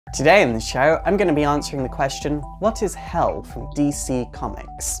Today in the show, I'm going to be answering the question, what is hell from DC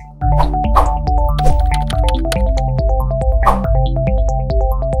Comics?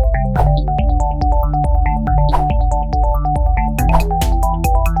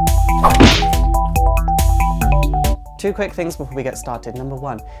 Two quick things before we get started. Number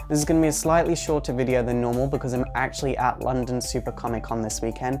one, this is going to be a slightly shorter video than normal because I'm actually at London Super Comic Con this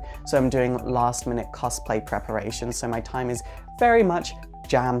weekend, so I'm doing last minute cosplay preparation, so my time is very much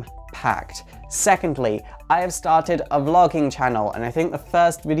jam-packed. Secondly, I have started a vlogging channel and I think the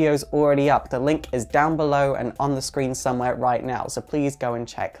first video is already up. The link is down below and on the screen somewhere right now, so please go and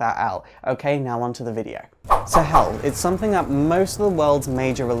check that out. Okay, now onto the video. So hell, it's something that most of the world's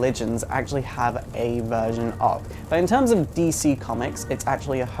major religions actually have a version of. But in terms of DC Comics, it's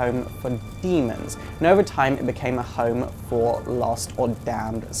actually a home for demons. And over time, it became a home for lost or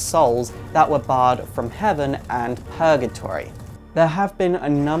damned souls that were barred from heaven and purgatory. There have been a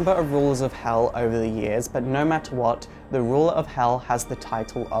number of rulers of hell over the years, but no matter what, the ruler of hell has the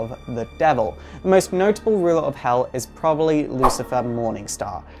title of the devil. The most notable ruler of hell is probably Lucifer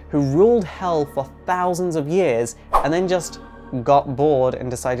Morningstar, who ruled hell for thousands of years and then just got bored and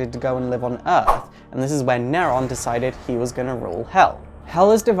decided to go and live on Earth. And this is when Neron decided he was going to rule hell.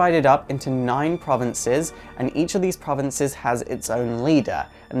 Hell is divided up into 9 provinces, and each of these provinces has its own leader,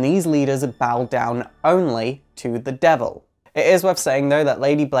 and these leaders bow down only to the devil. It is worth saying though that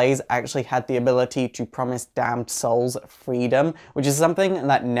Lady Blaze actually had the ability to promise damned souls freedom, which is something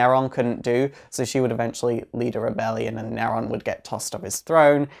that Neron couldn't do, so she would eventually lead a rebellion and Neron would get tossed off his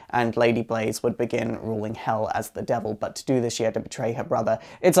throne and Lady Blaze would begin ruling hell as the devil, but to do this she had to betray her brother.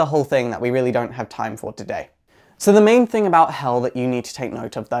 It's a whole thing that we really don't have time for today. So the main thing about hell that you need to take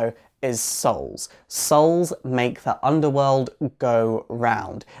note of though is souls. Souls make the underworld go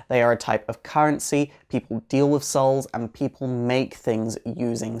round. They are a type of currency, people deal with souls, and people make things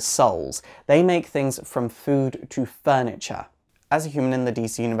using souls. They make things from food to furniture. As a human in the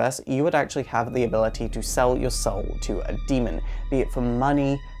DC universe, you would actually have the ability to sell your soul to a demon, be it for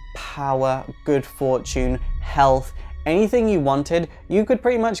money, power, good fortune, health, anything you wanted, you could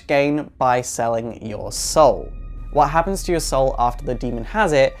pretty much gain by selling your soul. What happens to your soul after the demon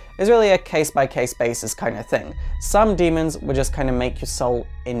has it is really a case-by-case basis kind of thing. Some demons would just kind of make your soul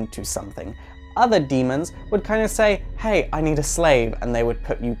into something. Other demons would kind of say, hey, I need a slave, and they would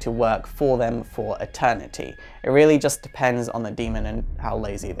put you to work for them for eternity. It really just depends on the demon and how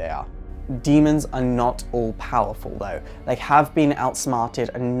lazy they are. Demons are not all powerful though. They have been outsmarted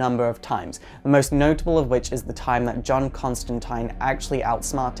a number of times, the most notable of which is the time that John Constantine actually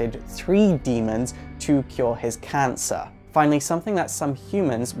outsmarted 3 demons to cure his cancer. Finally, something that some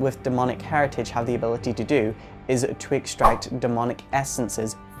humans with demonic heritage have the ability to do is to extract demonic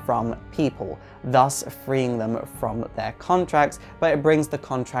essences from people, thus freeing them from their contracts, but it brings the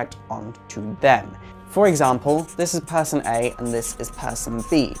contract onto them. For example, this is person A and this is person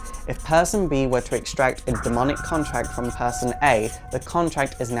B. If person B were to extract a demonic contract from person A, the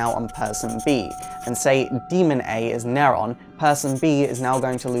contract is now on person B. And say demon A is Neron, person B is now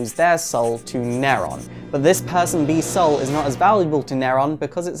going to lose their soul to Neron. But this person B's soul is not as valuable to Neron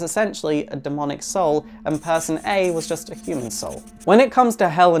because it's essentially a demonic soul and person A was just a human soul. When it comes to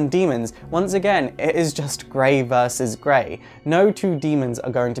hell and demons, once again, it is just grey versus grey. No 2 demons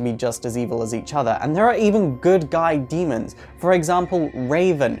are going to be just as evil as each other, and there are even good guy demons. For example,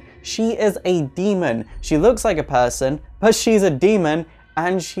 Raven. She is a demon. She looks like a person, but she's a demon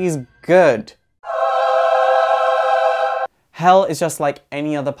and she's good. Hell is just like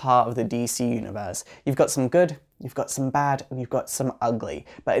any other part of the DC universe. You've got some good, you've got some bad, and you've got some ugly,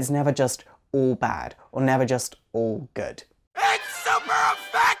 but it's never just all bad, or never just all good. It's super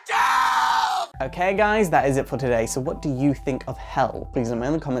effective! Okay guys, that is it for today. So what do you think of hell? Please let me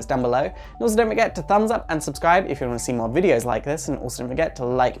know in the comments down below. And also don't forget to thumbs up and subscribe if you want to see more videos like this. And also don't forget to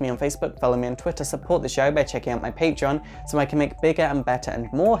like me on Facebook, follow me on Twitter, support the show by checking out my Patreon so I can make bigger and better and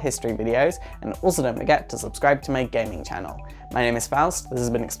more history videos. And also don't forget to subscribe to my gaming channel. My name is Faust, this has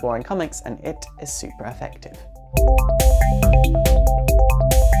been Exploring Comics, and it is super effective.